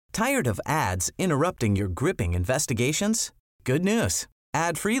Tired of ads interrupting your gripping investigations? Good news.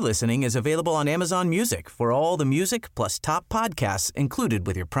 Ad-free listening is available on Amazon Music for all the music plus top podcasts included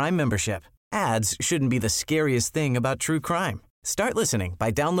with your Prime membership. Ads shouldn't be the scariest thing about true crime. Start listening by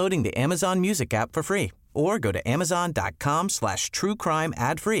downloading the Amazon Music app for free or go to amazon.com/truecrime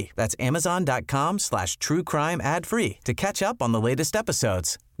ad-free. That's amazon.com/truecrime ad-free to catch up on the latest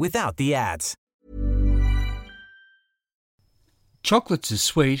episodes without the ads. Chocolates are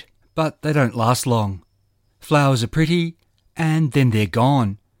sweet, but they don't last long. Flowers are pretty, and then they're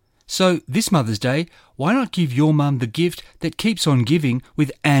gone. So this Mother's Day, why not give your mum the gift that keeps on giving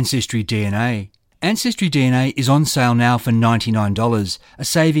with Ancestry DNA? Ancestry DNA is on sale now for $99, a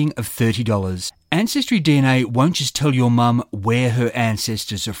saving of $30. Ancestry DNA won't just tell your mum where her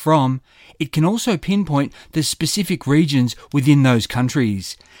ancestors are from, it can also pinpoint the specific regions within those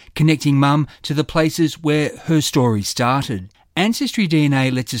countries, connecting mum to the places where her story started. Ancestry DNA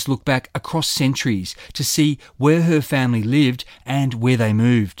lets us look back across centuries to see where her family lived and where they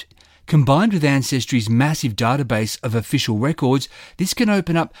moved. Combined with Ancestry's massive database of official records, this can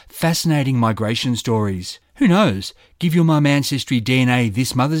open up fascinating migration stories. Who knows? Give your mum Ancestry DNA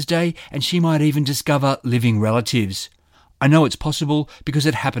this Mother's Day and she might even discover living relatives. I know it's possible because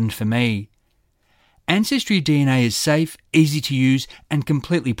it happened for me. Ancestry DNA is safe, easy to use and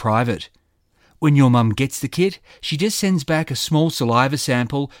completely private. When your mum gets the kit, she just sends back a small saliva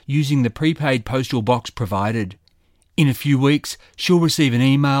sample using the prepaid postal box provided. In a few weeks, she'll receive an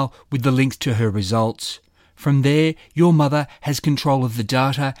email with the links to her results. From there, your mother has control of the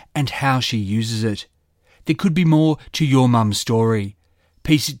data and how she uses it. There could be more to your mum's story.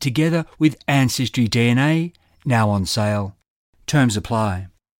 Piece it together with Ancestry DNA, now on sale. Terms apply.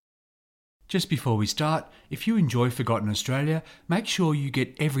 Just before we start, if you enjoy Forgotten Australia, make sure you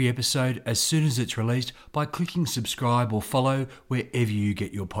get every episode as soon as it's released by clicking subscribe or follow wherever you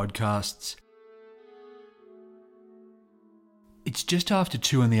get your podcasts. It's just after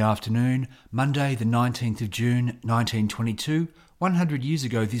 2 in the afternoon, Monday the 19th of June 1922, 100 years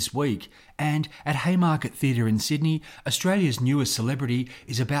ago this week, and at Haymarket Theatre in Sydney, Australia's newest celebrity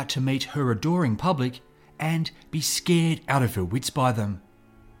is about to meet her adoring public and be scared out of her wits by them.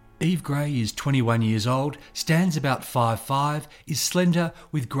 Eve Gray is 21 years old, stands about 5'5", is slender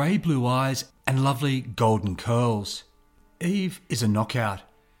with grey-blue eyes and lovely golden curls. Eve is a knockout.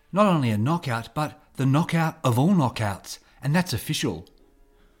 Not only a knockout, but the knockout of all knockouts, and that's official.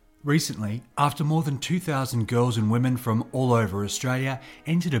 Recently, after more than 2,000 girls and women from all over Australia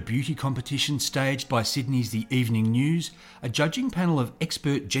entered a beauty competition staged by Sydney's The Evening News, a judging panel of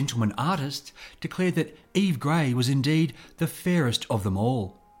expert gentlemen artists declared that Eve Gray was indeed the fairest of them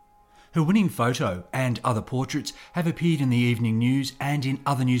all. Her winning photo and other portraits have appeared in the Evening News and in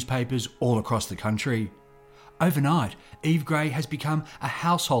other newspapers all across the country. Overnight, Eve Gray has become a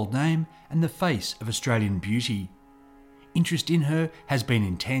household name and the face of Australian beauty. Interest in her has been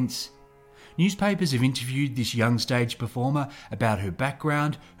intense. Newspapers have interviewed this young stage performer about her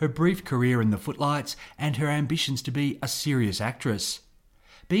background, her brief career in the footlights, and her ambitions to be a serious actress.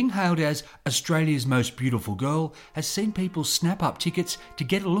 Being hailed as Australia's most beautiful girl has seen people snap up tickets to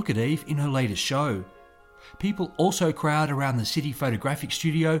get a look at Eve in her latest show. People also crowd around the City Photographic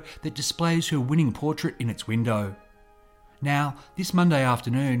Studio that displays her winning portrait in its window. Now, this Monday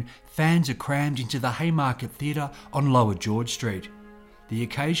afternoon, fans are crammed into the Haymarket Theatre on Lower George Street. The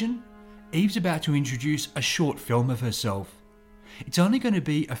occasion? Eve's about to introduce a short film of herself. It's only going to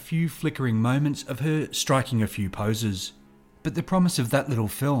be a few flickering moments of her striking a few poses. But the promise of that little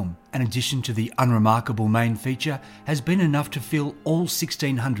film, in addition to the unremarkable main feature, has been enough to fill all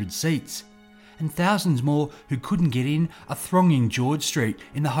 1,600 seats. And thousands more who couldn't get in are thronging George Street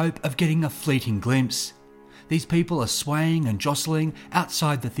in the hope of getting a fleeting glimpse. These people are swaying and jostling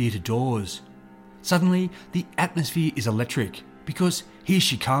outside the theatre doors. Suddenly, the atmosphere is electric, because here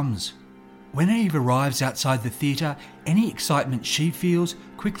she comes. When Eve arrives outside the theatre, any excitement she feels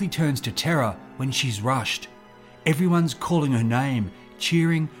quickly turns to terror when she's rushed. Everyone's calling her name,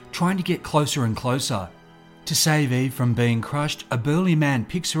 cheering, trying to get closer and closer. To save Eve from being crushed, a burly man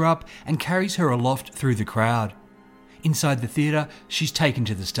picks her up and carries her aloft through the crowd. Inside the theatre, she's taken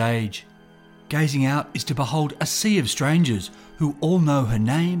to the stage. Gazing out is to behold a sea of strangers who all know her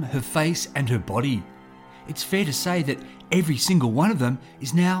name, her face and her body. It's fair to say that every single one of them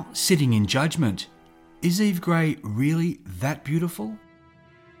is now sitting in judgment. Is Eve Gray really that beautiful?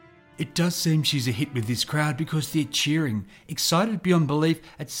 It does seem she's a hit with this crowd because they're cheering, excited beyond belief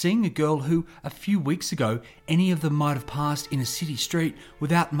at seeing a girl who, a few weeks ago, any of them might have passed in a city street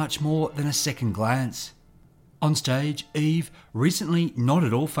without much more than a second glance. On stage, Eve, recently not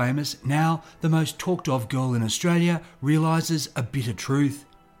at all famous, now the most talked of girl in Australia, realises a bitter truth.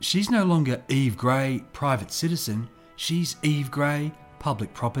 She's no longer Eve Gray, private citizen. She's Eve Gray,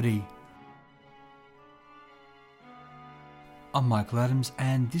 public property. I'm Michael Adams,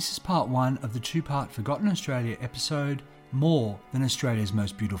 and this is part one of the two-part Forgotten Australia episode, More Than Australia's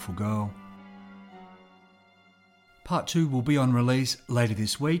Most Beautiful Girl. Part 2 will be on release later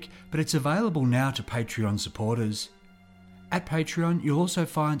this week, but it's available now to Patreon supporters. At Patreon, you'll also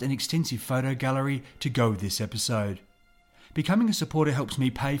find an extensive photo gallery to go with this episode. Becoming a supporter helps me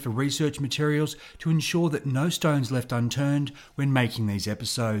pay for research materials to ensure that no stone's left unturned when making these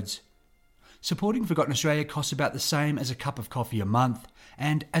episodes. Supporting Forgotten Australia costs about the same as a cup of coffee a month,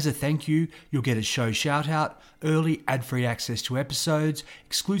 and as a thank you, you'll get a show shout-out, early ad-free access to episodes,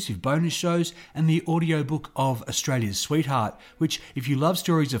 exclusive bonus shows, and the audiobook of Australia's Sweetheart, which, if you love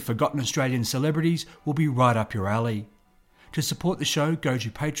stories of forgotten Australian celebrities, will be right up your alley. To support the show, go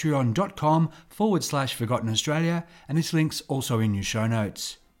to patreon.com/Forgotten Australia, and this link's also in your show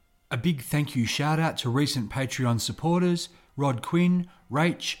notes. A big thank you shout-out to recent Patreon supporters, Rod Quinn,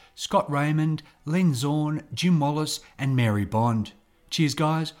 Rach, Scott Raymond, Len Zorn, Jim Wallace and Mary Bond. Cheers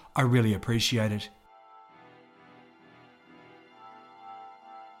guys, I really appreciate it.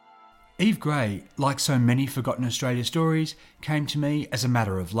 Eve Gray, like so many Forgotten Australia stories, came to me as a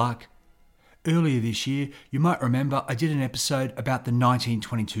matter of luck. Earlier this year, you might remember I did an episode about the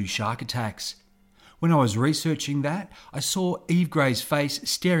 1922 shark attacks. When I was researching that, I saw Eve Gray's face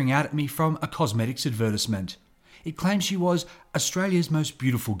staring out at me from a cosmetics advertisement. It claimed she was Australia's most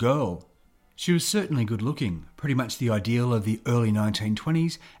beautiful girl. She was certainly good looking, pretty much the ideal of the early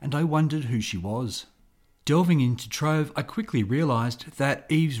 1920s, and I wondered who she was. Delving into Trove, I quickly realised that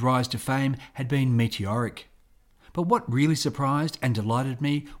Eve's rise to fame had been meteoric. But what really surprised and delighted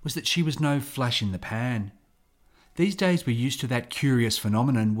me was that she was no flash in the pan. These days we're used to that curious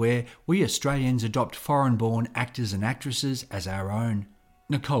phenomenon where we Australians adopt foreign-born actors and actresses as our own.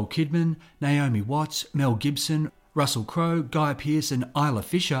 Nicole Kidman, Naomi Watts, Mel Gibson, Russell Crowe, Guy Pearce and Isla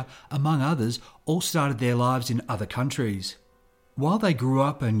Fisher, among others, all started their lives in other countries. While they grew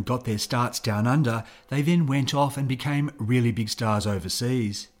up and got their starts down under, they then went off and became really big stars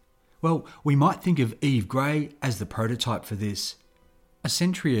overseas. Well, we might think of Eve Gray as the prototype for this. A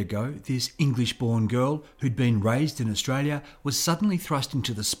century ago, this English-born girl who'd been raised in Australia was suddenly thrust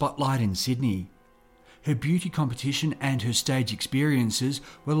into the spotlight in Sydney. Her beauty competition and her stage experiences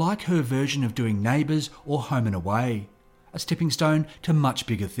were like her version of doing Neighbours or Home and Away, a stepping stone to much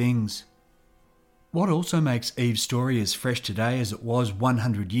bigger things. What also makes Eve's story as fresh today as it was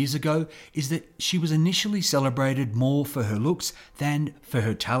 100 years ago is that she was initially celebrated more for her looks than for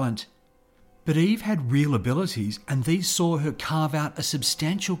her talent. But Eve had real abilities, and these saw her carve out a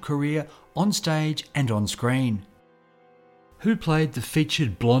substantial career on stage and on screen. Who played the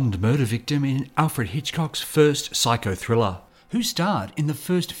featured blonde murder victim in Alfred Hitchcock's first psycho thriller? Who starred in the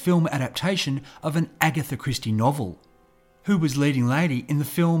first film adaptation of an Agatha Christie novel? Who was leading lady in the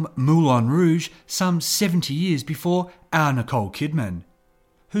film Moulin Rouge some 70 years before our Nicole Kidman?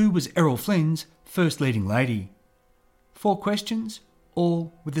 Who was Errol Flynn's first leading lady? 4 questions,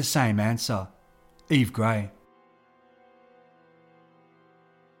 all with the same answer: Eve Gray.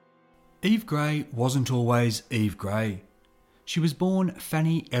 Eve Gray wasn't always Eve Gray. She was born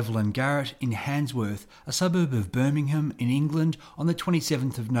Fanny Evelyn Garrett in Handsworth, a suburb of Birmingham in England, on the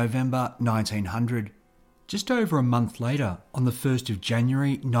 27th of November 1900. Just over a month later, on the 1st of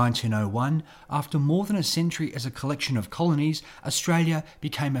January 1901, after more than a century as a collection of colonies, Australia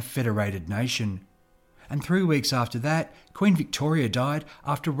became a federated nation. And 3 weeks after that, Queen Victoria died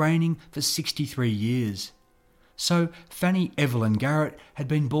after reigning for 63 years. So Fanny Evelyn Garrett had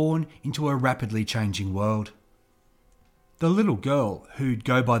been born into a rapidly changing world. The little girl, who'd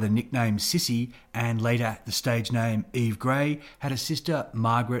go by the nickname Sissy and later the stage name Eve Gray, had a sister,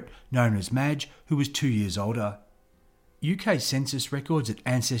 Margaret, known as Madge, who was 2 years older. UK census records at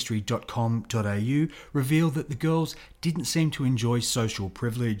ancestry.com.au reveal that the girls didn't seem to enjoy social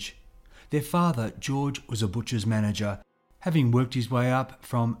privilege. Their father, George, was a butcher's manager, having worked his way up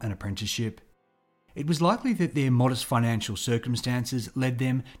from an apprenticeship. It was likely that their modest financial circumstances led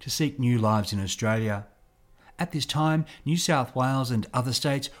them to seek new lives in Australia. At this time, New South Wales and other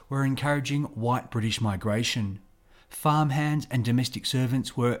states were encouraging white British migration. Farmhands and domestic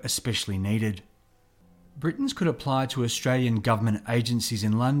servants were especially needed. Britons could apply to Australian government agencies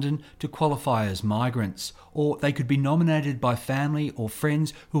in London to qualify as migrants, or they could be nominated by family or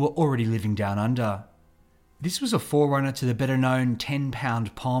friends who were already living down under. This was a forerunner to the better-known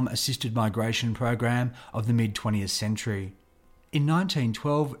 £10 POM assisted migration program of the mid-20th century. In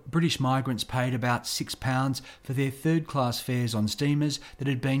 1912, British migrants paid about £6 for their third-class fares on steamers that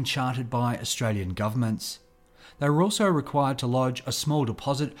had been chartered by Australian governments. They were also required to lodge a small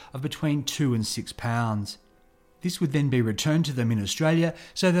deposit of between £2 and £6. This would then be returned to them in Australia,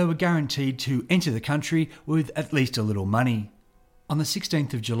 so they were guaranteed to enter the country with at least a little money. On the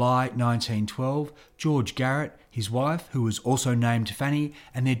 16th of July 1912, George Garrett, his wife, who was also named Fanny,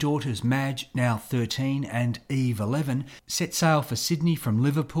 and their daughters Madge, now 13, and Eve, 11, set sail for Sydney from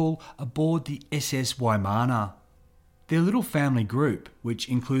Liverpool aboard the SS Waimana. Their little family group, which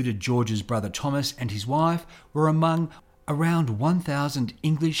included George's brother Thomas and his wife, were among around 1,000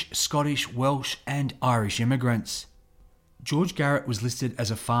 English, Scottish, Welsh and Irish immigrants. George Garrett was listed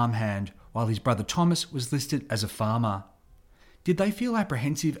as a farmhand, while his brother Thomas was listed as a farmer. Did they feel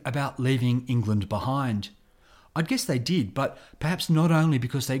apprehensive about leaving England behind? I'd guess they did, but perhaps not only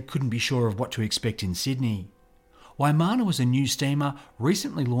because they couldn't be sure of what to expect in Sydney. Waimana was a new steamer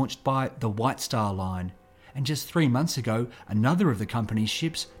recently launched by the White Star Line, and just 3 months ago, another of the company's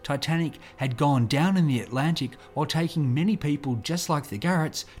ships, Titanic, had gone down in the Atlantic while taking many people just like the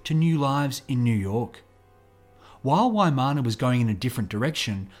Garretts to new lives in New York. While Waimana was going in a different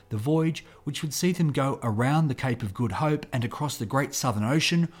direction, the voyage, which would see them go around the Cape of Good Hope and across the Great Southern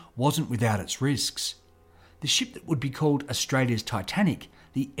Ocean, wasn't without its risks. The ship that would be called Australia's Titanic,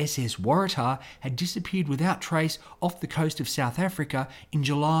 the SS Waratah, had disappeared without trace off the coast of South Africa in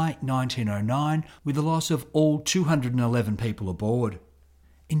July 1909, with the loss of all 211 people aboard.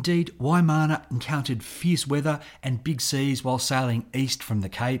 Indeed, Waimana encountered fierce weather and big seas while sailing east from the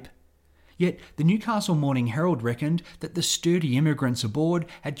Cape. Yet the Newcastle Morning Herald reckoned that the sturdy immigrants aboard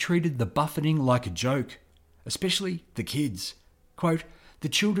had treated the buffeting like a joke, especially the kids. Quote, the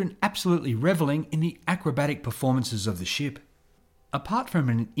children absolutely revelling in the acrobatic performances of the ship. Apart from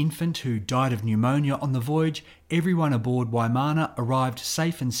an infant who died of pneumonia on the voyage, everyone aboard Waimana arrived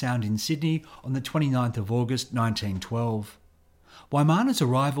safe and sound in Sydney on the 29th of August 1912. Waimana's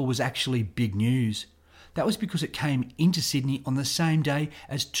arrival was actually big news. That was because it came into Sydney on the same day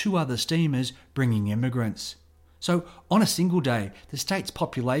as 2 other steamers bringing immigrants. So, on a single day, the state's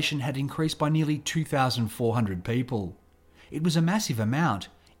population had increased by nearly 2,400 people. It was a massive amount.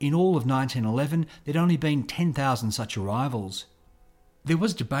 In all of 1911, there'd only been 10,000 such arrivals. There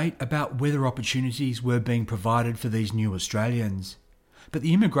was debate about whether opportunities were being provided for these new Australians. But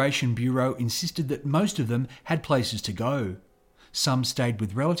the Immigration Bureau insisted that most of them had places to go. Some stayed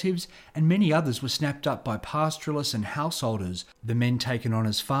with relatives, and many others were snapped up by pastoralists and householders, the men taken on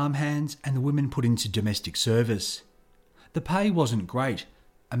as farmhands and the women put into domestic service. The pay wasn't great.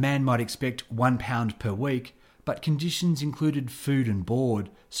 A man might expect £1 per week, but conditions included food and board,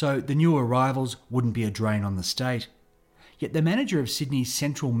 so the new arrivals wouldn't be a drain on the state. Yet the manager of Sydney's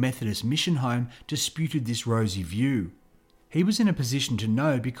Central Methodist Mission Home disputed this rosy view. He was in a position to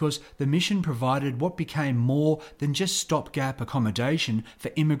know because the mission provided what became more than just stopgap accommodation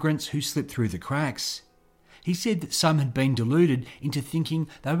for immigrants who slipped through the cracks. He said that some had been deluded into thinking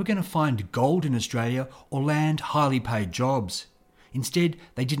they were going to find gold in Australia or land highly paid jobs. Instead,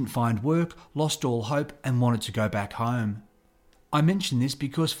 they didn't find work, lost all hope and wanted to go back home. I mention this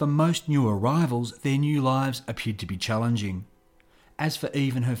because for most new arrivals, their new lives appeared to be challenging. As for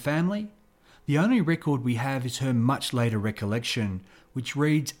Eve and her family, the only record we have is her much later recollection, which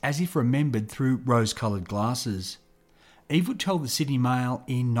reads as if remembered through rose-coloured glasses. Eve would tell the Sydney Mail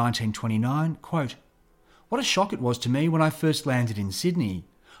in 1929, quote, "What a shock it was to me when I first landed in Sydney.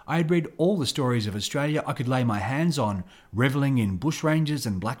 I had read all the stories of Australia I could lay my hands on, revelling in bushrangers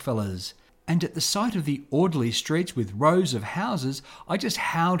and blackfellas. And at the sight of the orderly streets with rows of houses, I just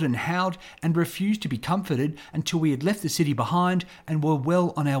howled and refused to be comforted until we had left the city behind and were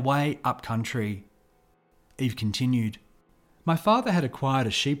well on our way up country." Eve continued, "My father had acquired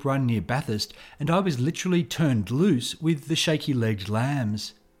a sheep run near Bathurst and I was literally turned loose with the shaky-legged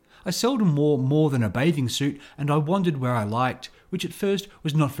lambs. I seldom wore more than a bathing suit and I wandered where I liked, which at first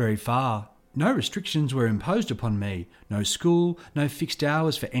was not very far. No restrictions were imposed upon me, no school, no fixed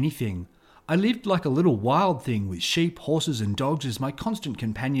hours for anything. I lived like a little wild thing with sheep, horses and dogs as my constant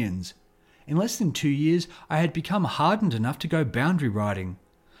companions. In less than 2 years, I had become hardened enough to go boundary riding.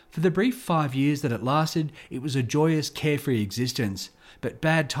 For the brief 5 years that it lasted, it was a joyous, carefree existence, but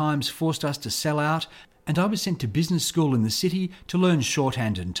bad times forced us to sell out, and I was sent to business school in the city to learn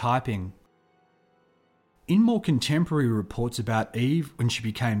shorthand and typing." In more contemporary reports about Eve, when she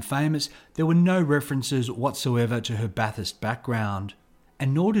became famous, there were no references whatsoever to her Bathurst background.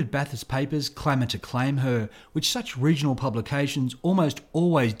 And nor did Bathurst papers clamour to claim her, which such regional publications almost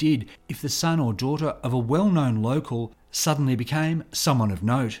always did if the son or daughter of a well-known local suddenly became someone of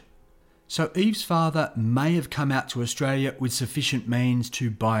note. So Eve's father may have come out to Australia with sufficient means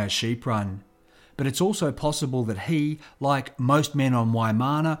to buy a sheep run. but it's also possible that he, like most men on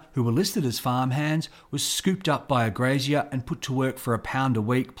Waimana who were listed as farmhands, was scooped up by a grazier and put to work for £1 a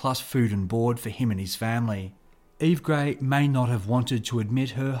week plus food and board for him and his family. Eve Gray may not have wanted to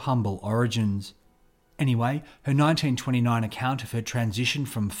admit her humble origins. Anyway, her 1929 account of her transition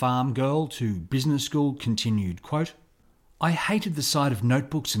from farm girl to business school continued, quote, "I hated the sight of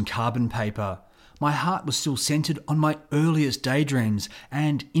notebooks and carbon paper. My heart was still centred on my earliest daydreams,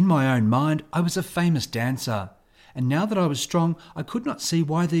 and in my own mind I was a famous dancer. And now that I was strong, I could not see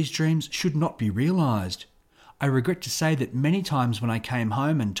why these dreams should not be realised. I regret to say that many times when I came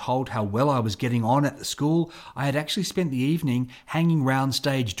home and told how well I was getting on at the school, I had actually spent the evening hanging round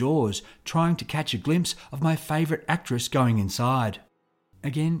stage doors, trying to catch a glimpse of my favourite actress going inside."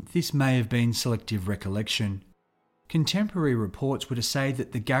 Again, this may have been selective recollection. Contemporary reports were to say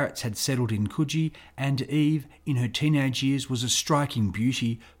that the Garretts had settled in Coogee, and Eve, in her teenage years, was a striking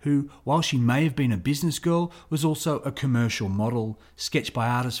beauty who, while she may have been a business girl, was also a commercial model, sketched by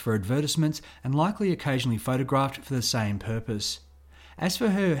artists for advertisements and likely occasionally photographed for the same purpose. As for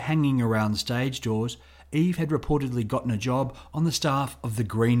her hanging around stage doors, Eve had reportedly gotten a job on the staff of the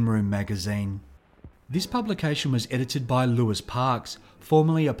Green Room magazine. This publication was edited by Lewis Parks,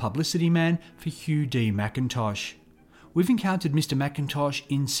 formerly a publicity man for Hugh D. McIntosh. We've encountered Mr. McIntosh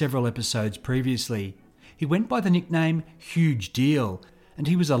in several episodes previously. He went by the nickname Huge Deal, and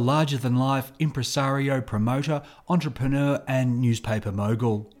he was a larger-than-life impresario, promoter, entrepreneur and newspaper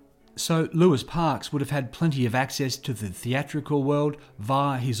mogul. So Lewis Parks would have had plenty of access to the theatrical world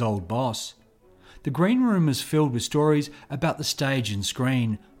via his old boss. The Green Room was filled with stories about the stage and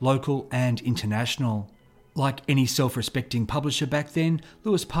screen, local and international. Like any self-respecting publisher back then,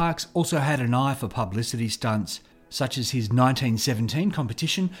 Lewis Parks also had an eye for publicity stunts, such as his 1917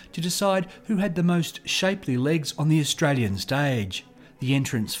 competition to decide who had the most shapely legs on the Australian stage. The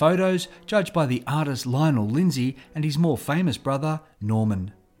entrance photos, judged by the artist Lionel Lindsay and his more famous brother,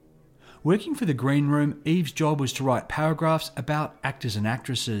 Norman. Working for the Green Room, Eve's job was to write paragraphs about actors and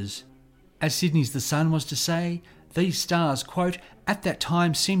actresses. As Sydney's The Sun was to say, these stars, quote, "at that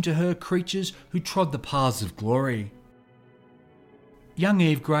time seemed to her creatures who trod the paths of glory." Young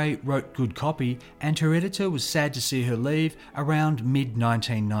Eve Gray wrote good copy, and her editor was sad to see her leave around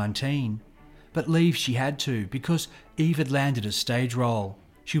mid-1919. But leave she had to, because Eve had landed a stage role.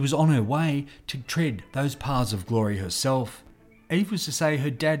 She was on her way to tread those paths of glory herself. Eve was to say her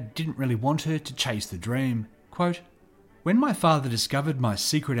dad didn't really want her to chase the dream. Quote, "When my father discovered my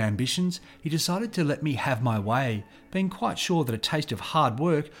secret ambitions, he decided to let me have my way, being quite sure that a taste of hard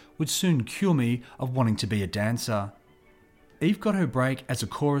work would soon cure me of wanting to be a dancer." Eve got her break as a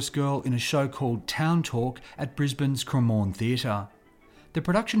chorus girl in a show called Town Talk at Brisbane's Cremorne Theatre. The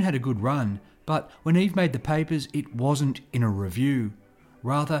production had a good run, but when Eve made the papers, it wasn't in a review.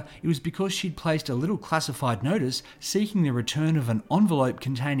 Rather, it was because she'd placed a little classified notice seeking the return of an envelope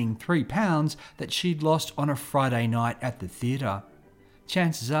containing £3 that she'd lost on a Friday night at the theatre.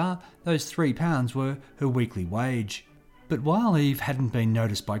 Chances are those £3 were her weekly wage. But while Eve hadn't been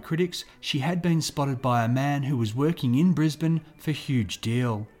noticed by critics, she had been spotted by a man who was working in Brisbane for Huge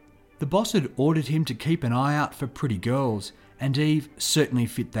Deal. The boss had ordered him to keep an eye out for pretty girls, and Eve certainly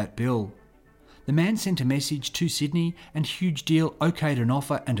fit that bill. The man sent a message to Sydney, and Huge Deal okayed an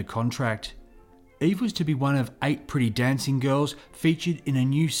offer and a contract. Eve was to be one of 8 pretty dancing girls featured in a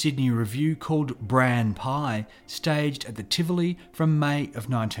new Sydney revue called Bran Pie, staged at the Tivoli from May of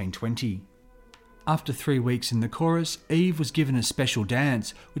 1920. After 3 weeks in the chorus, Eve was given a special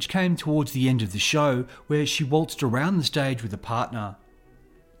dance, which came towards the end of the show, where she waltzed around the stage with a partner.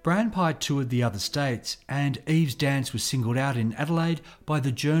 Bran Pie toured the other states, and Eve's dance was singled out in Adelaide by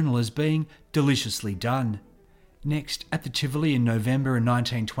the Journal as being deliciously done. Next, at the Tivoli in November in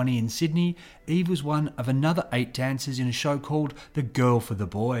 1920 in Sydney, Eve was one of another 8 dancers in a show called The Girl for the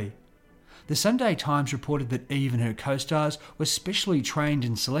Boy. The Sunday Times reported that Eve and her co-stars were specially trained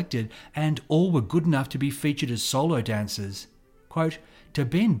and selected, and all were good enough to be featured as solo dancers. Quote, "To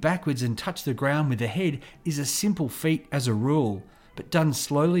bend backwards and touch the ground with the head is a simple feat as a rule, but done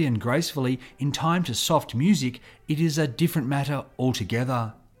slowly and gracefully in time to soft music, it is a different matter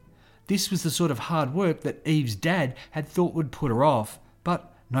altogether." This was the sort of hard work that Eve's dad had thought would put her off,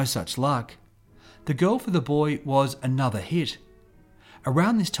 but no such luck. The Girl for the Boy was another hit.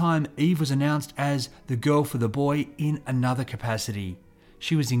 Around this time, Eve was announced as the Girl for the Boy in another capacity.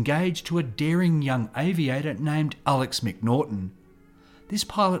 She was engaged to a daring young aviator named Alex McNaughton. This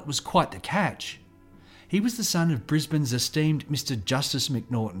pilot was quite the catch. He was the son of Brisbane's esteemed Mr. Justice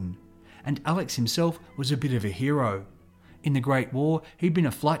McNaughton, and Alex himself was a bit of a hero. In the Great War, he'd been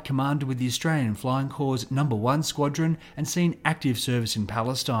a flight commander with the Australian Flying Corps' No. 1 Squadron and seen active service in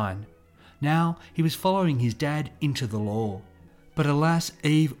Palestine. Now he was following his dad into the law. But alas,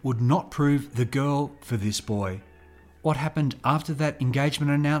 Eve would not prove the girl for this boy. What happened after that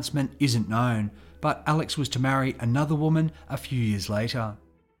engagement announcement isn't known, but Alex was to marry another woman a few years later.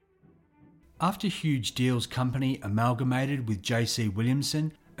 After Huge Deal's company amalgamated with J.C.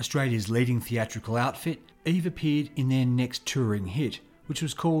 Williamson, Australia's leading theatrical outfit, Eve appeared in their next touring hit, which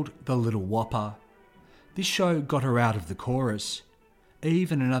was called The Little Whopper. This show got her out of the chorus.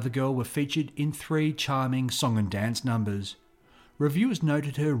 Eve and another girl were featured in 3 charming song and dance numbers. Reviewers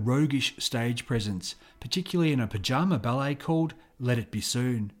noted her roguish stage presence, particularly in a pyjama ballet called Let It Be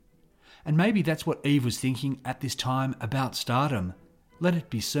Soon. And maybe that's what Eve was thinking at this time about stardom. Let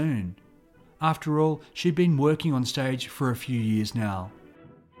it be soon. After all, she'd been working on stage for a few years now.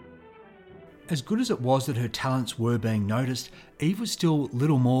 As good as it was that her talents were being noticed, Eve was still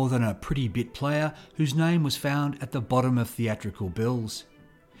little more than a pretty bit player whose name was found at the bottom of theatrical bills.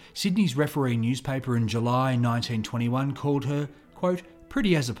 Sydney's Referee newspaper in July 1921 called her, quote,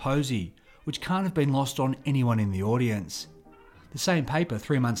 pretty as a posy, which can't have been lost on anyone in the audience. The same paper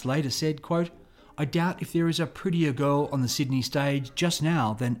 3 months later said, quote, I doubt if there is a prettier girl on the Sydney stage just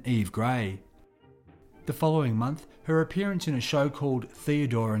now than Eve Gray. The following month, her appearance in a show called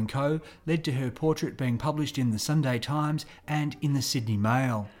Theodore & Co. led to her portrait being published in the Sunday Times and in the Sydney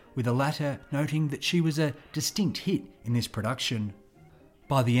Mail, with the latter noting that she was a distinct hit in this production.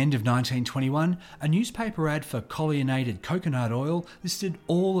 By the end of 1921, a newspaper ad for Collionated coconut oil listed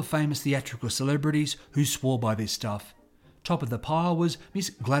all the famous theatrical celebrities who swore by this stuff. Top of the pile was Miss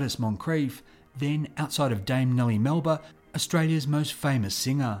Gladys Moncrief, then, outside of Dame Nellie Melba, Australia's most famous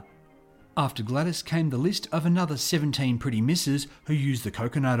singer. After Gladys came the list of another 17 pretty misses who used the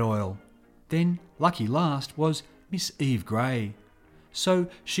coconut oil. Then, lucky last, was Miss Eve Gray. So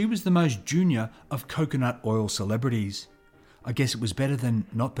she was the most junior of coconut oil celebrities. I guess it was better than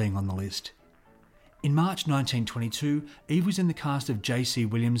not being on the list. In March 1922, Eve was in the cast of J.C.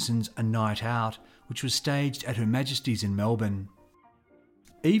 Williamson's A Night Out, which was staged at Her Majesty's in Melbourne.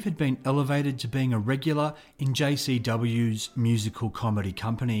 Eve had been elevated to being a regular in JCW's musical comedy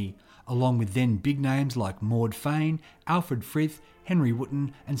company, along with then big names like Maud Fane, Alfred Frith, Henry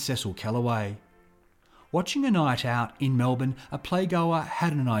Wotton and Cecil Kellaway. Watching A Night Out in Melbourne, a playgoer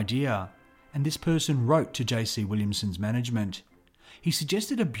had an idea, and this person wrote to J.C. Williamson's management. He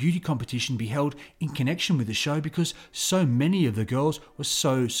suggested a beauty competition be held in connection with the show because so many of the girls were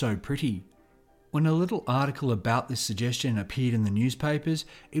so pretty. When a little article about this suggestion appeared in the newspapers,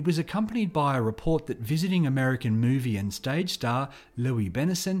 it was accompanied by a report that visiting American movie and stage star Louis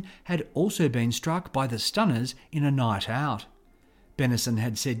Bennison had also been struck by the stunners in A Night Out. Bennison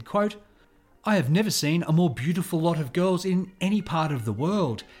had said, quote, I have never seen a more beautiful lot of girls in any part of the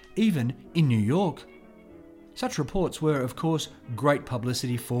world, even in New York. Such reports were, of course, great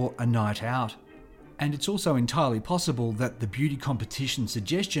publicity for A Night Out. And it's also entirely possible that the beauty competition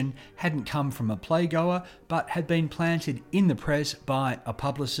suggestion hadn't come from a playgoer, but had been planted in the press by a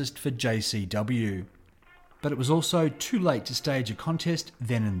publicist for JCW. But it was also too late to stage a contest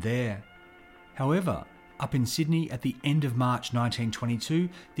then and there. However, up in Sydney at the end of March 1922,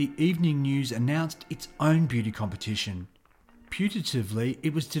 the Evening News announced its own beauty competition. Putatively,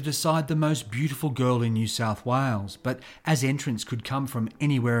 it was to decide the most beautiful girl in New South Wales, but as entrants could come from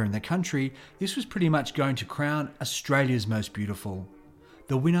anywhere in the country, this was pretty much going to crown Australia's most beautiful.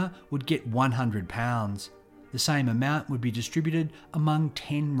 The winner would get £100. The same amount would be distributed among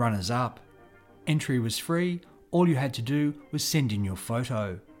 10 runners-up. Entry was free, all you had to do was send in your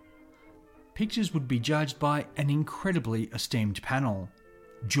photo. Pictures would be judged by an incredibly esteemed panel.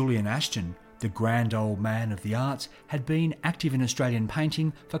 Julian Ashton, the grand old man of the arts, had been active in Australian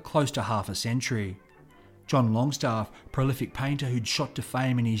painting for close to half a century. John Longstaff, prolific painter who'd shot to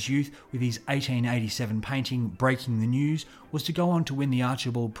fame in his youth with his 1887 painting Breaking the News, was to go on to win the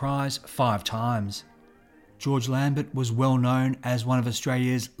Archibald Prize 5 times. George Lambert was well known as one of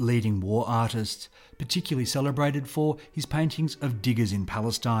Australia's leading war artists, particularly celebrated for his paintings of diggers in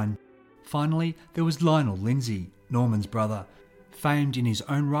Palestine. Finally, there was Lionel Lindsay, Norman's brother, famed in his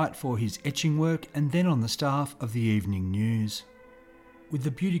own right for his etching work and then on the staff of the Evening News. With the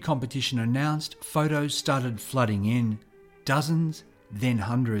beauty competition announced, photos started flooding in. Dozens, then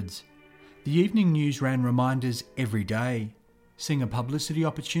hundreds. The Evening News ran reminders every day. Seeing a publicity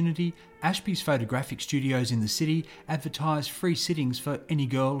opportunity, Ashby's Photographic Studios in the city advertised free sittings for any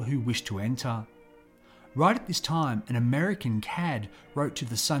girl who wished to enter. Right at this time, an American cad wrote to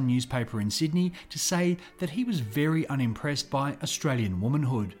the Sun newspaper in Sydney to say that he was very unimpressed by Australian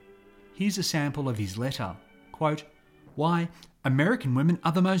womanhood. Here's a sample of his letter. Quote, "Why, American women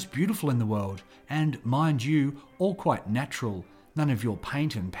are the most beautiful in the world, and, mind you, all quite natural. None of your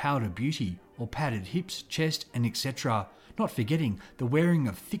paint and powder beauty, or padded hips, chest and etc. Not forgetting the wearing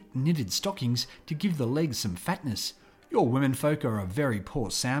of thick knitted stockings to give the legs some fatness. Your womenfolk are a very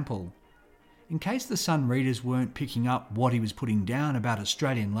poor sample. In case the Sun readers weren't picking up what he was putting down about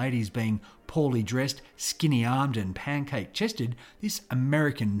Australian ladies being poorly dressed, skinny-armed and pancake-chested, this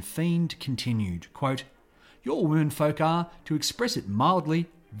American fiend continued, quote, "Your womenfolk are, to express it mildly,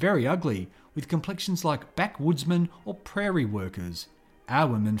 very ugly, with complexions like backwoodsmen or prairie workers. Our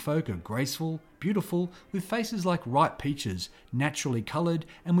womenfolk are graceful, beautiful, with faces like ripe peaches, naturally coloured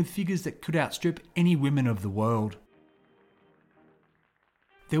and with figures that could outstrip any women of the world."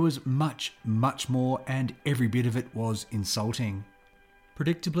 There was much, much more, and every bit of it was insulting.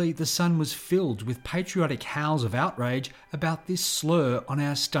 Predictably, the Sun was filled with patriotic howls of outrage about this slur on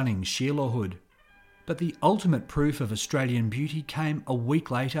our stunning Sheilahood. But the ultimate proof of Australian beauty came a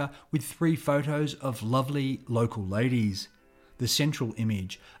week later with 3 photos of lovely local ladies. The central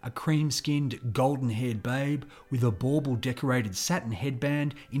image, a cream-skinned, golden-haired babe with a bauble-decorated satin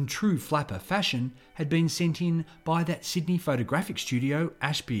headband in true flapper fashion, had been sent in by that Sydney photographic studio,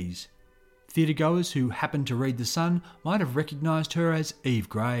 Ashby's. Theatregoers who happened to read The Sun might have recognised her as Eve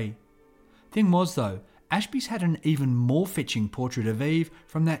Gray. Thing was, though, Ashby's had an even more fetching portrait of Eve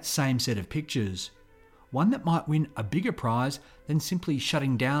from that same set of pictures. One that might win a bigger prize than simply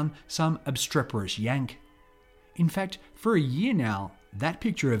shutting down some obstreperous Yank. In fact, for a year now, that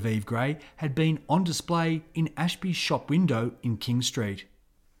picture of Eve Gray had been on display in Ashby's shop window in King Street.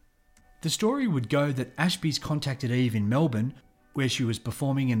 The story would go that Ashby's contacted Eve in Melbourne, where she was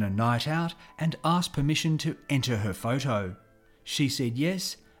performing in a night out, and asked permission to enter her photo. She said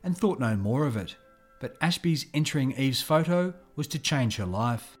yes and thought no more of it. But Ashby's entering Eve's photo was to change her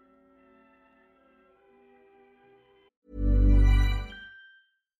life.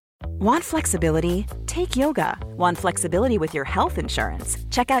 Want flexibility? Take yoga. Want flexibility with your health insurance?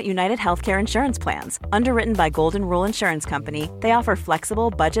 Check out United Healthcare Insurance Plans. Underwritten by Golden Rule Insurance Company, they offer flexible,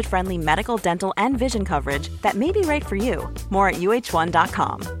 budget-friendly medical, dental, and vision coverage that may be right for you. More at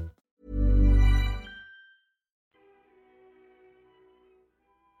uh1.com.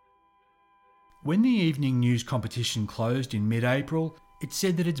 When the evening news competition closed in mid-April, it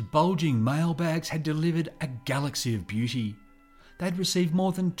said that its bulging mailbags had delivered a galaxy of beauty. They'd received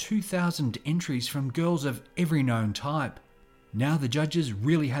more than 2,000 entries from girls of every known type. Now the judges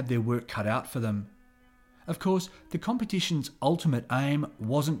really had their work cut out for them. Of course, the competition's ultimate aim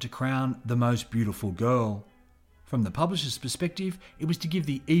wasn't to crown the most beautiful girl. From the publisher's perspective, it was to give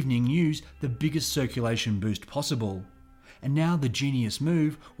the evening news the biggest circulation boost possible. And now the genius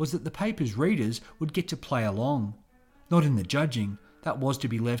move was that the paper's readers would get to play along. Not in the judging, that was to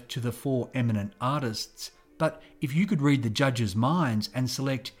be left to the 4 eminent artists. But if you could read the judges' minds and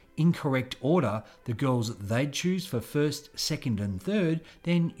select in correct order the girls they'd choose for first, second and third,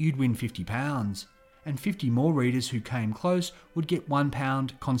 then you'd win £50. And 50 more readers who came close would get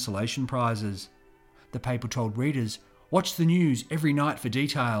 £1 consolation prizes. The paper told readers, "Watch the news every night for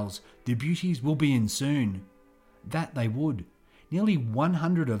details. The beauties will be in soon." That they would. Nearly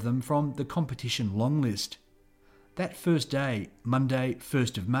 100 of them from the competition long list. That first day, Monday,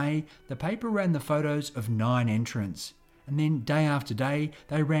 1st of May, the paper ran the photos of 9 entrants. And then day after day,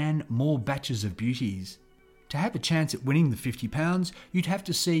 they ran more batches of beauties. To have a chance at winning the £50, you'd have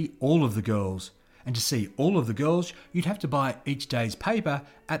to see all of the girls. And to see all of the girls, you'd have to buy each day's paper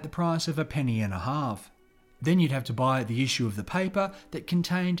at the price of £1.50. Then you'd have to buy the issue of the paper that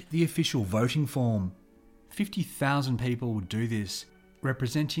contained the official voting form. 50,000 people would do this,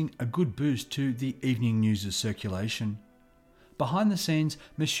 representing a good boost to the evening news' circulation. Behind the scenes,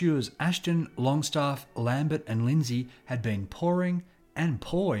 Messrs. Ashton, Longstaff, Lambert and Lindsay had been poring and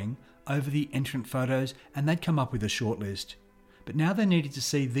pawing over the entrant photos, and they'd come up with a shortlist. But now they needed to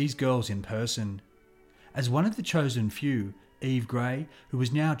see these girls in person. As one of the chosen few, Eve Gray, who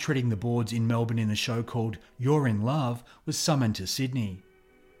was now treading the boards in Melbourne in a show called You're in Love, was summoned to Sydney.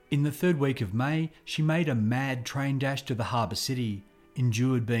 In the 3rd week of May, she made a mad train dash to the harbour city,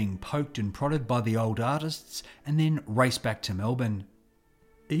 endured being poked and prodded by the old artists, and then raced back to Melbourne.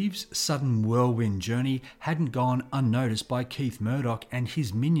 Eve's sudden whirlwind journey hadn't gone unnoticed by Keith Murdoch and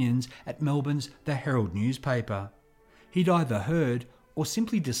his minions at Melbourne's The Herald newspaper. He'd either heard or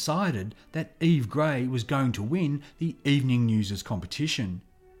simply decided that Eve Gray was going to win the Evening News' competition.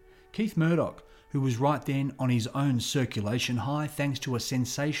 Keith Murdoch, who was right then on his own circulation high thanks to a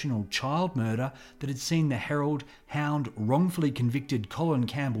sensational child murder that had seen the Herald hound wrongfully convicted Colin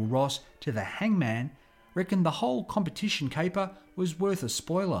Campbell Ross to the hangman, reckoned the whole competition caper was worth a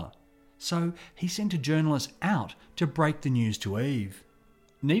spoiler. So he sent a journalist out to break the news to Eve.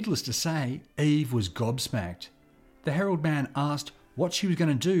 Needless to say, Eve was gobsmacked. The Herald man asked what she was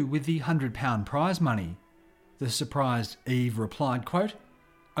going to do with the £100 prize money. The surprised Eve replied, quote,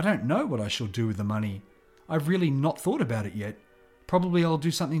 "I don't know what I shall do with the money. I've really not thought about it yet. Probably I'll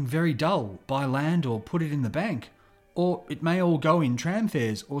do something very dull, buy land or put it in the bank. Or it may all go in tram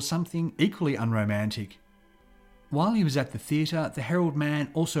fares or something equally unromantic." While he was at the theatre, the Herald man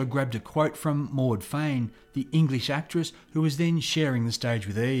also grabbed a quote from Maud Fane, the English actress who was then sharing the stage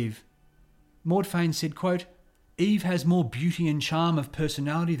with Eve. Maud Fane said, quote, "Eve has more beauty and charm of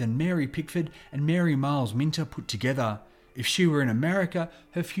personality than Mary Pickford and Mary Miles Minter put together. If she were in America,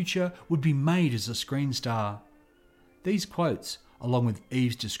 her future would be made as a screen star." These quotes, along with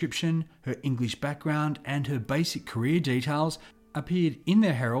Eve's description, her English background and her basic career details, appeared in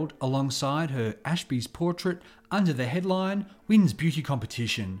the Herald alongside her Ashby's portrait under the headline, "Wins Beauty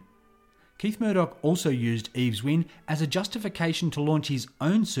Competition." Keith Murdoch also used Eve's win as a justification to launch his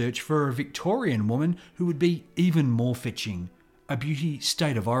own search for a Victorian woman who would be even more fetching, a beauty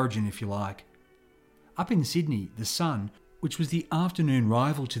state of origin if you like. Up in Sydney, The Sun, which was the afternoon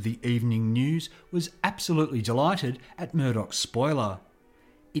rival to the Evening News, was absolutely delighted at Murdoch's spoiler.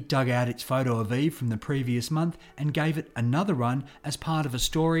 It dug out its photo of Eve from the previous month and gave it another run as part of a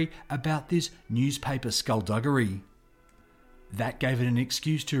story about this newspaper skullduggery. That gave it an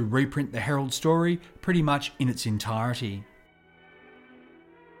excuse to reprint the Herald story pretty much in its entirety.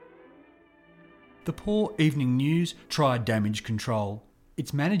 The poor Evening News tried damage control.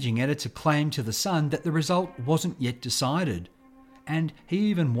 Its managing editor claimed to The Sun that the result wasn't yet decided, and he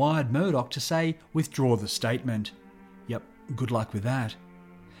even wired Murdoch to say, "Withdraw the statement." Yep, good luck with that.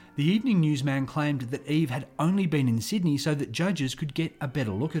 The Evening Newsman claimed that Eve had only been in Sydney so that judges could get a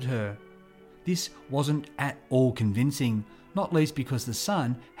better look at her. This wasn't at all convincing, not least because The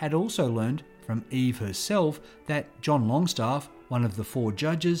Sun had also learned from Eve herself that John Longstaff, one of the 4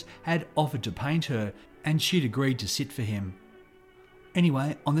 judges, had offered to paint her, and she'd agreed to sit for him.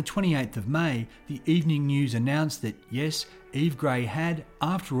 Anyway, on the 28th of May, the Evening News announced that yes, Eve Gray had,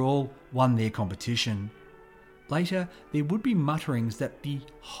 after all, won their competition. Later, there would be mutterings that the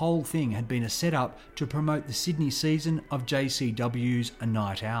whole thing had been a setup to promote the Sydney season of JCW's A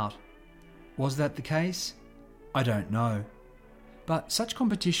Night Out. Was that the case? I don't know. But such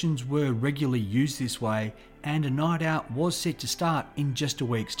competitions were regularly used this way, and A Night Out was set to start in just a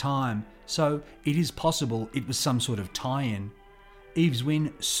week's time, so it is possible it was some sort of tie-in. Eve's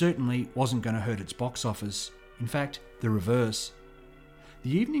win certainly wasn't going to hurt its box office. In fact, the reverse.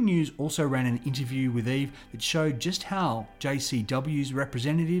 The Evening News also ran an interview with Eve that showed just how JCW's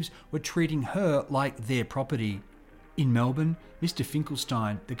representatives were treating her like their property. In Melbourne, Mr.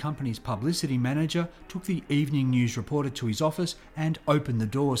 Finkelstein, the company's publicity manager, took the Evening News reporter to his office and opened the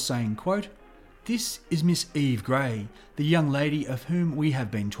door saying, quote, "This is Miss Eve Gray, the young lady of whom we have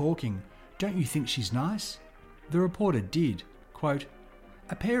been talking. Don't you think she's nice?" The reporter did. Quote,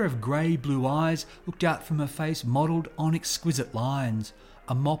 "A pair of grey-blue eyes looked out from her face modelled on exquisite lines.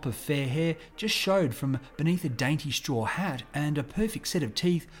 A mop of fair hair just showed from beneath a dainty straw hat, and a perfect set of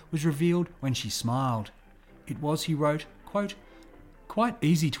teeth was revealed when she smiled. It was," he wrote, quote, "quite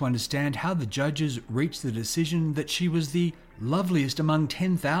easy to understand how the judges reached the decision that she was the loveliest among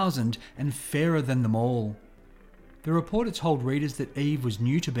 10,000 and fairer than them all." The reporter told readers that Eve was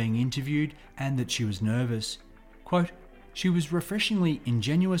new to being interviewed and that she was nervous. Quote, "She was refreshingly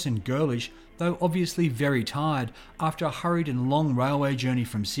ingenuous and girlish, though obviously very tired after a hurried and long railway journey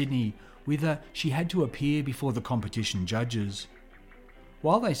from Sydney, whither she had to appear before the competition judges."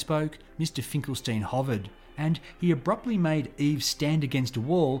 While they spoke, Mr. Finkelstein hovered, and he abruptly made Eve stand against a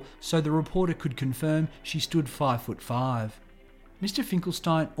wall so the reporter could confirm she stood 5'5". Mr.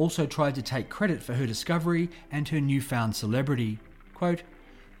 Finkelstein also tried to take credit for her discovery and her newfound celebrity. Quote,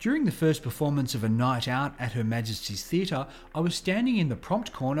 "During the first performance of A Night Out at Her Majesty's Theatre, I was standing in the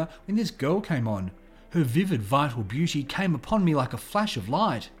prompt corner when this girl came on. Her vivid, vital beauty came upon me like a flash of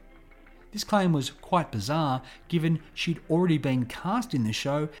light." This claim was quite bizarre, given she'd already been cast in the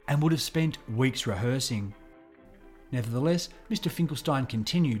show and would have spent weeks rehearsing. Nevertheless, Mr. Finkelstein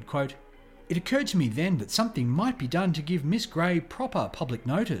continued, quote, "It occurred to me then that something might be done to give Miss Gray proper public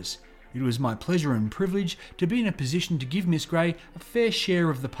notice. It was my pleasure and privilege to be in a position to give Miss Gray a fair share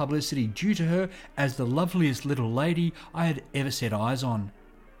of the publicity due to her as the loveliest little lady I had ever set eyes on."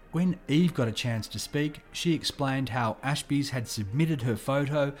 When Eve got a chance to speak, she explained how Ashby's had submitted her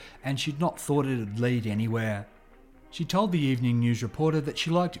photo and she'd not thought it'd lead anywhere. She told the Evening News reporter that she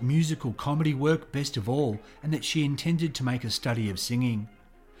liked musical comedy work best of all and that she intended to make a study of singing.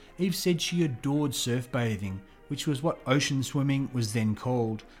 Eve said she adored surf bathing, which was what ocean swimming was then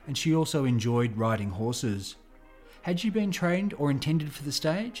called, and she also enjoyed riding horses. Had she been trained or intended for the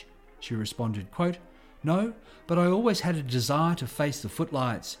stage? She responded, quote, No, but I always had a desire to face the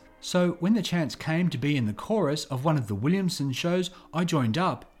footlights. So when the chance came to be in the chorus of one of the Williamson shows, I joined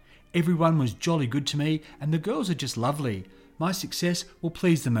up. Everyone was jolly good to me and the girls are just lovely. My success will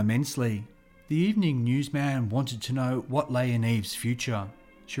please them immensely. The evening newsman wanted to know what lay in Eve's future.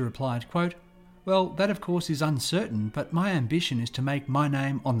 She replied, quote, "Well, that of course is uncertain, but my ambition is to make my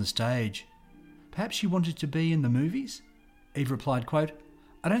name on the stage." Perhaps she wanted to be in the movies? Eve replied, quote,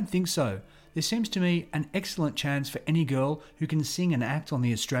 "I don't think so. There seems to me an excellent chance for any girl who can sing and act on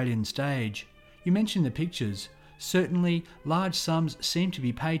the Australian stage. You mentioned the pictures. Certainly, large sums seem to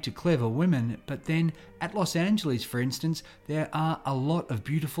be paid to clever women, but then, at Los Angeles, for instance, there are a lot of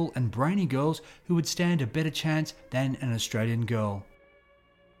beautiful and brainy girls who would stand a better chance than an Australian girl."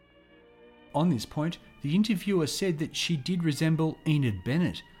 On this point, the interviewer said that she did resemble Enid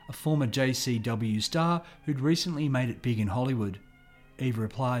Bennett, a former JCW star who'd recently made it big in Hollywood. Eve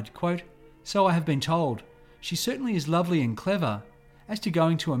replied, quote, "So I have been told. She certainly is lovely and clever. As to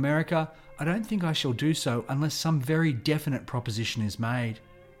going to America, I don't think I shall do so unless some very definite proposition is made."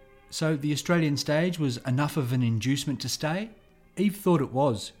 So the Australian stage was enough of an inducement to stay? Eve thought it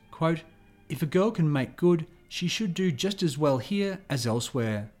was. Quote, "If a girl can make good, she should do just as well here as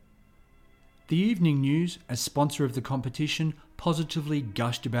elsewhere." The Evening News, as sponsor of the competition, positively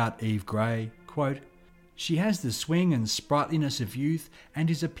gushed about Eve Gray. Quote, "She has the swing and sprightliness of youth and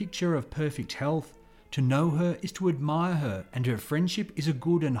is a picture of perfect health. To know her is to admire her, and her friendship is a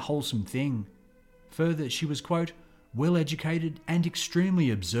good and wholesome thing." Further, she was, quote, "well educated and extremely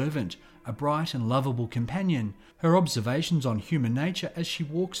observant, a bright and lovable companion. Her observations on human nature as she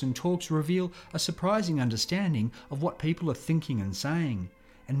walks and talks reveal a surprising understanding of what people are thinking and saying.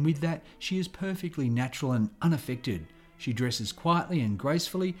 And with that, she is perfectly natural and unaffected. She dresses quietly and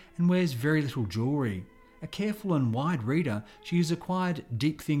gracefully and wears very little jewellery. A careful and wide reader, she has acquired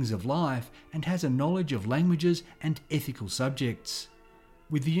deep things of life and has a knowledge of languages and ethical subjects."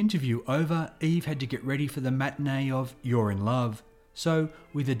 With the interview over, Eve had to get ready for the matinee of You're in Love. So,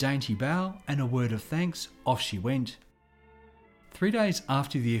 with a dainty bow and a word of thanks, off she went. 3 days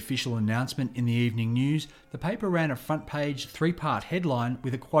after the official announcement in the Evening News, the paper ran a front-page 3-part headline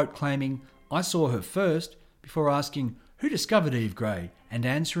with a quote claiming, "I saw her first," before asking, "Who discovered Eve Gray?" and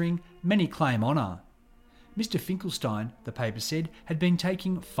answering, "Many claim honour." Mr. Finkelstein, the paper said, had been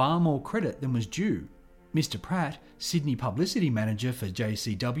taking far more credit than was due. Mr. Pratt, Sydney publicity manager for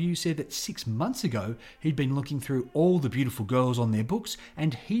JCW, said that 6 months ago he'd been looking through all the beautiful girls on their books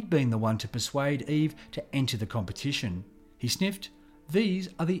and he'd been the one to persuade Eve to enter the competition. He sniffed, "These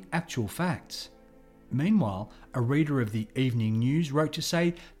are the actual facts." Meanwhile, a reader of the Evening News wrote to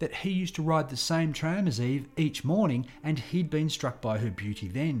say that he used to ride the same tram as Eve each morning and he'd been struck by her beauty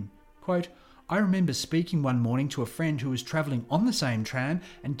then. Quote, "I remember speaking one morning to a friend who was travelling on the same tram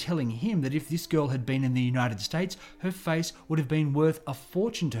and telling him that if this girl had been in the United States, her face would have been worth a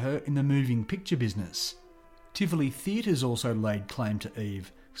fortune to her in the moving picture business." Tivoli Theatres also laid claim to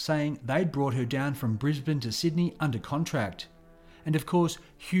Eve, saying they'd brought her down from Brisbane to Sydney under contract. And of course,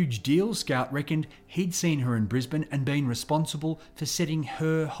 Huge Deal Scout reckoned he'd seen her in Brisbane and been responsible for setting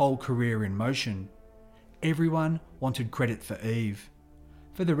her whole career in motion. Everyone wanted credit for Eve.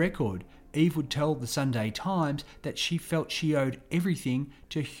 For the record, Eve would tell the Sunday Times that she felt she owed everything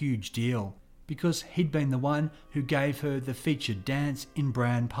to Huge Deal, because he'd been the one who gave her the featured dance in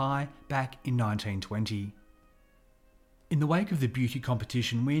Bran Pie back in 1920. In the wake of the beauty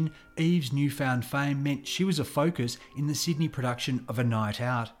competition win, Eve's newfound fame meant she was a focus in the Sydney production of A Night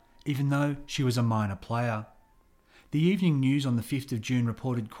Out, even though she was a minor player. The Evening News on the 5th of June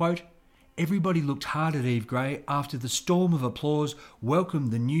reported, quote, "Everybody looked hard at Eve Gray after the storm of applause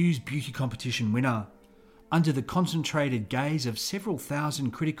welcomed the News beauty competition winner. Under the concentrated gaze of several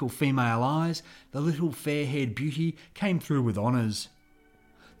thousand critical female eyes, the little fair-haired beauty came through with honours."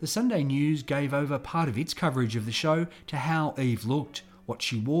 The Sunday News gave over part of its coverage of the show to how Eve looked, what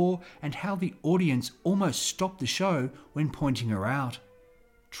she wore, and how the audience almost stopped the show when pointing her out.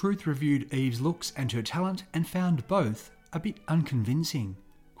 Truth reviewed Eve's looks and her talent and found both a bit unconvincing.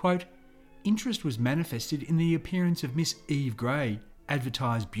 Quote, "Interest was manifested in the appearance of Miss Eve Gray,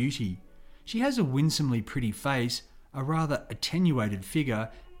 advertised beauty. She has a winsomely pretty face, a rather attenuated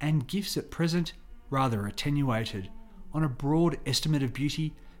figure, and gifts at present rather attenuated. On a broad estimate of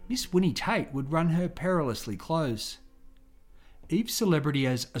beauty, Miss Winnie Tate would run her perilously close." Eve's celebrity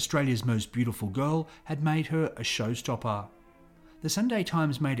as Australia's most beautiful girl had made her a showstopper. The Sunday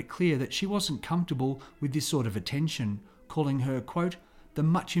Times made it clear that she wasn't comfortable with this sort of attention, calling her, quote, "the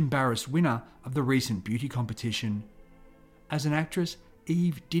much embarrassed winner of the recent beauty competition." As an actress,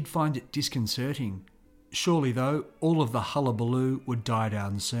 Eve did find it disconcerting. Surely, though, all of the hullabaloo would die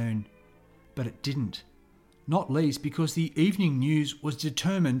down soon. But it didn't. not least because the Evening News was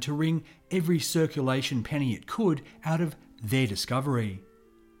determined to wring every circulation penny it could out of their discovery.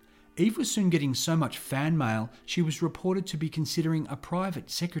 Eve was soon getting so much fan mail she was reported to be considering a private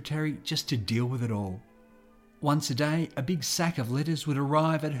secretary just to deal with it all. Once a day, a big sack of letters would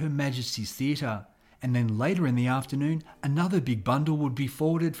arrive at Her Majesty's Theatre, and then later in the afternoon, another big bundle would be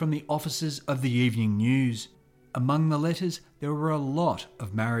forwarded from the offices of the Evening News. Among the letters, there were a lot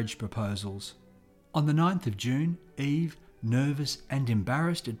of marriage proposals. On the 9th of June, Eve, nervous and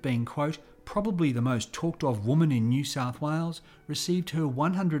embarrassed at being, quote, probably the most talked of woman in New South Wales, received her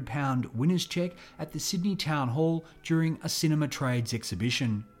 £100 winner's cheque at the Sydney Town Hall during a cinema trades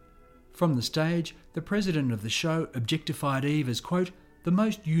exhibition. From the stage, the president of the show objectified Eve as, quote, the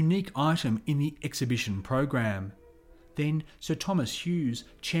most unique item in the exhibition program. Then Sir Thomas Hughes,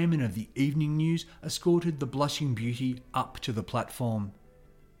 chairman of the Evening News, escorted the blushing beauty up to the platform.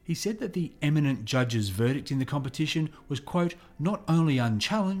 He said that the eminent judge's verdict in the competition was, quote, not only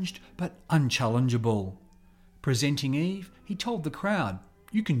unchallenged, but unchallengeable. Presenting Eve, he told the crowd,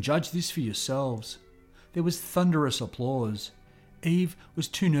 you can judge this for yourselves. There was thunderous applause. Eve was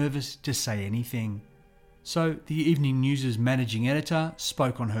too nervous to say anything. So the Evening News's managing editor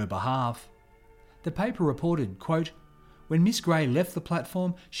spoke on her behalf. The paper reported, quote, when Miss Gray left the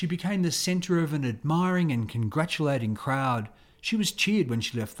platform, she became the centre of an admiring and congratulating crowd. She was cheered when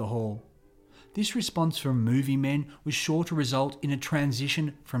she left the hall. This response from movie men was sure to result in a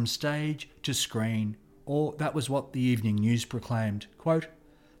transition from stage to screen, or that was what the Evening News proclaimed. Quote,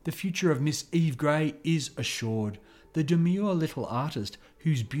 the future of Miss Eve Gray is assured. The demure little artist,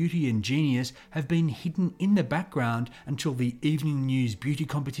 whose beauty and genius have been hidden in the background until the Evening News beauty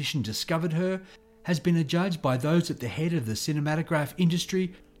competition discovered her, has been adjudged by those at the head of the cinematograph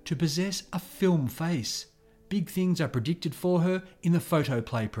industry to possess a film face. Big things are predicted for her in the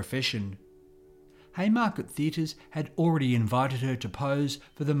photoplay profession. Haymarket Theatres had already invited her to pose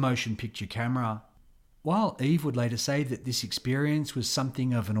for the motion picture camera. While Eve would later say that this experience was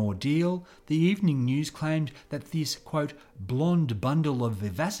something of an ordeal, the Evening News claimed that this, quote, blonde bundle of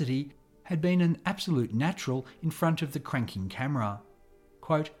vivacity had been an absolute natural in front of the cranking camera.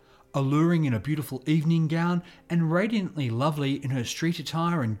 Quote, alluring in a beautiful evening gown and radiantly lovely in her street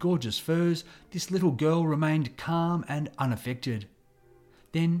attire and gorgeous furs, this little girl remained calm and unaffected.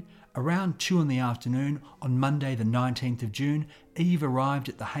 Then, around 2 p.m. on Monday the 19th of June, Eve arrived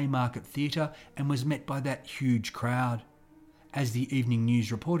at the Haymarket Theatre and was met by that huge crowd. As the Evening News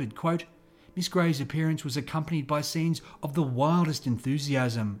reported, quote, Miss Gray's appearance was accompanied by scenes of the wildest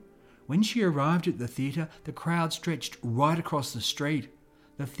enthusiasm. When she arrived at the theatre, the crowd stretched right across the street.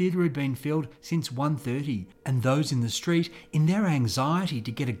 The theatre had been filled since 1:30, and those in the street, in their anxiety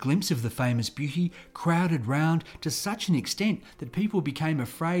to get a glimpse of the famous beauty, crowded round to such an extent that people became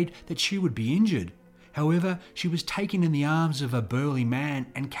afraid that she would be injured. However, she was taken in the arms of a burly man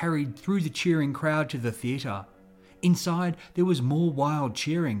and carried through the cheering crowd to the theatre. Inside, there was more wild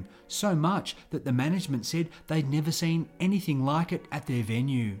cheering, so much that the management said they'd never seen anything like it at their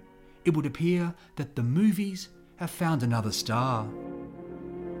venue. It would appear that the movies have found another star.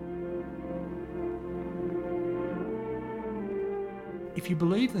 If you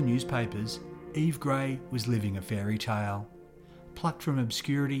believe the newspapers, Eve Gray was living a fairy tale. Plucked from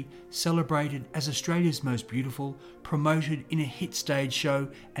obscurity, celebrated as Australia's most beautiful, promoted in a hit stage show,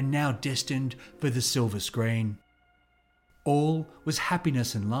 and now destined for the silver screen. All was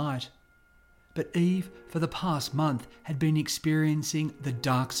happiness and light. But Eve, for the past month, had been experiencing the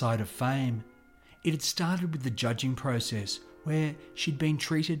dark side of fame. It had started with the judging process, where she'd been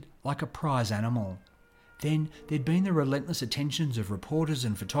treated like a prize animal. Then there'd been the relentless attentions of reporters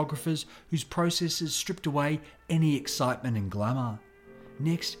and photographers whose processes stripped away any excitement and glamour.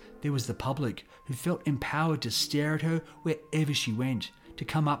 Next, there was the public, who felt empowered to stare at her wherever she went, to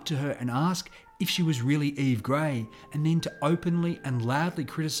come up to her and ask if she was really Eve Gray, and then to openly and loudly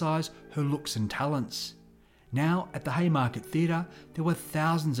criticise her looks and talents. Now, at the Haymarket Theatre, there were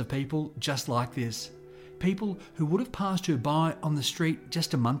thousands of people just like this. People who would have passed her by on the street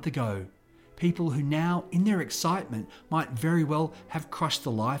just a month ago. People who now, in their excitement, might very well have crushed the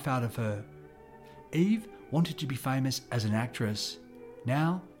life out of her. Eve wanted to be famous as an actress.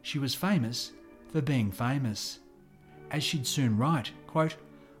 Now she was famous for being famous. As she'd soon write, quote,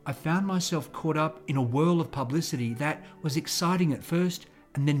 I found myself caught up in a whirl of publicity that was exciting at first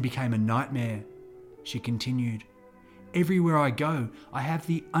and then became a nightmare. She continued, everywhere I go, I have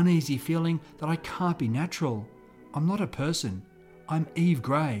the uneasy feeling that I can't be natural. I'm not a person. I'm Eve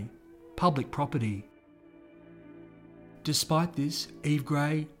Gray. Public property. Despite this, Eve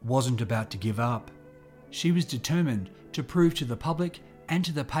Gray wasn't about to give up. She was determined to prove to the public and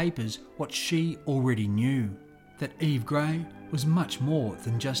to the papers what she already knew, that Eve Gray was much more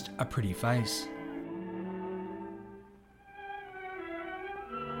than just a pretty face.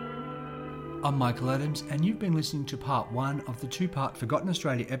 I'm Michael Adams, and you've been listening to part 1 of the 2-part Forgotten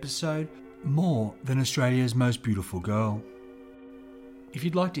Australia episode, More Than Australia's Most Beautiful Girl. If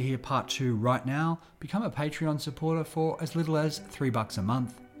you'd like to hear part 2 right now, become a Patreon supporter for as little as $3 a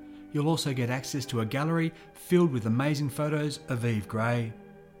month. You'll also get access to a gallery filled with amazing photos of Eve Gray.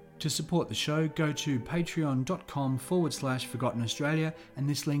 To support the show, go to patreon.com/Forgotten Australia, and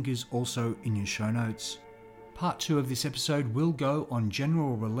this link is also in your show notes. Part 2 of this episode will go on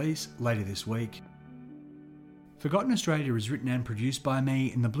general release later this week. Forgotten Australia is written and produced by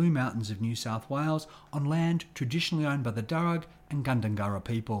me in the Blue Mountains of New South Wales on land traditionally owned by the Darug and Gundungurra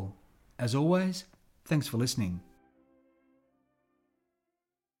people. As always, thanks for listening.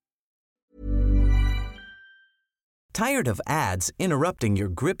 Tired of ads interrupting your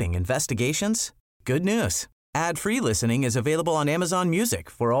gripping investigations? Good news. Ad-free listening is available on Amazon Music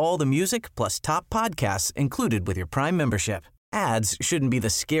for all the music plus top podcasts included with your Prime membership. Ads shouldn't be the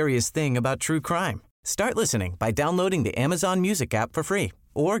scariest thing about true crime. Start listening by downloading the Amazon Music app for free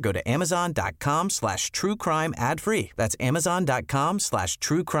or go to amazon.com/truecrime ad-free. That's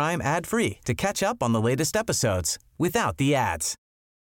amazon.com/truecrime ad-free to catch up on the latest episodes without the ads.